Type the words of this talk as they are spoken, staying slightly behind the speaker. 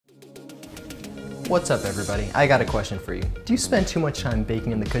What's up, everybody? I got a question for you. Do you spend too much time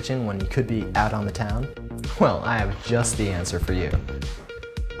baking in the kitchen when you could be out on the town? Well, I have just the answer for you.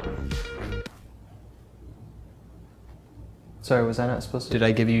 Sorry, was I not supposed to? Did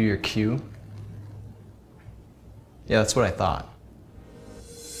I give you your cue? Yeah, that's what I thought.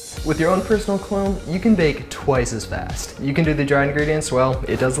 With your own personal clone, you can bake twice as fast. You can do the dry ingredients, well,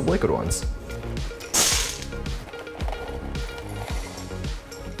 it does the liquid ones.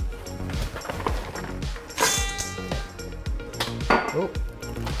 Oh.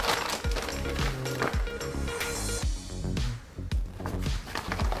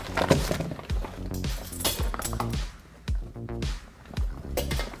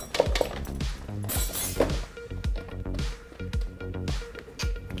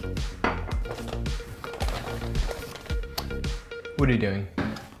 What are you doing?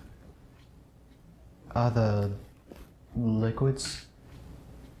 The liquids?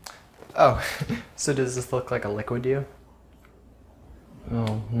 Oh, so does this look like a liquid to you?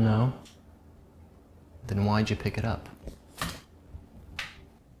 Oh, no. Then why'd you pick it up?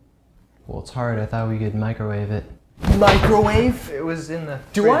 Well, it's hard. I thought we could microwave it. Microwave? It was in the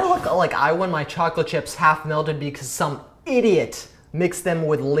fridge. Do I look like I want my chocolate chips half melted because some idiot mixed them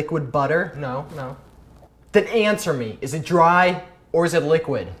with liquid butter? No. Then answer me. Is it dry or is it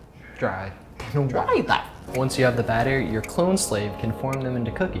liquid? Dry. Why that? Once you have the batter, your clone slave can form them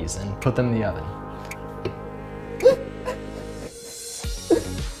into cookies and put them in the oven.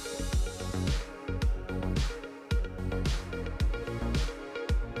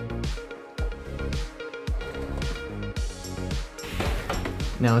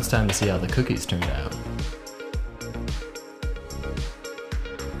 Now it's time to see how the cookies turned out.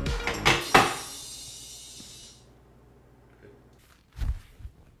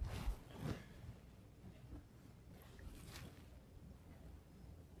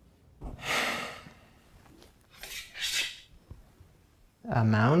 A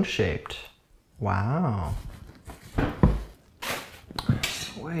mound shaped. Wow.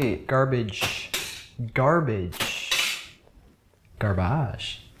 Wait, garbage. Garbage.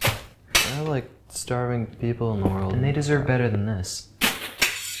 I like starving people in the world, and they deserve better than this.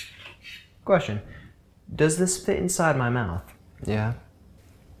 Question. Does this fit inside my mouth? Yeah.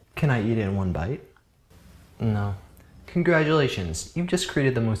 Can I eat it in one bite? No. Congratulations. You've just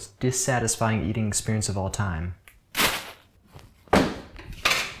created the most dissatisfying eating experience of all time.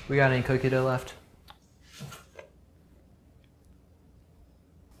 We got any cookie dough left?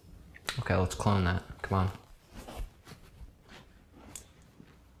 Okay, let's clone that. Come on.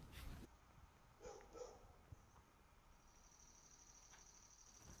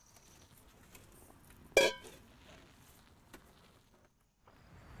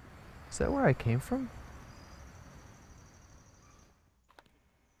 Is that where I came from?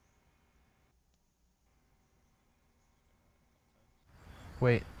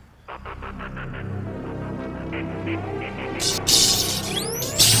 Wait.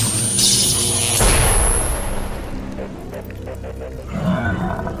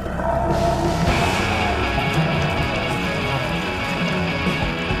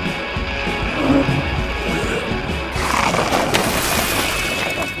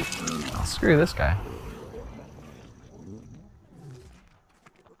 Screw this guy.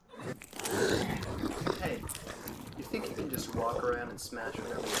 Hey, you think you can just walk around and smash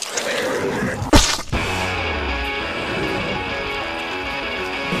whatever?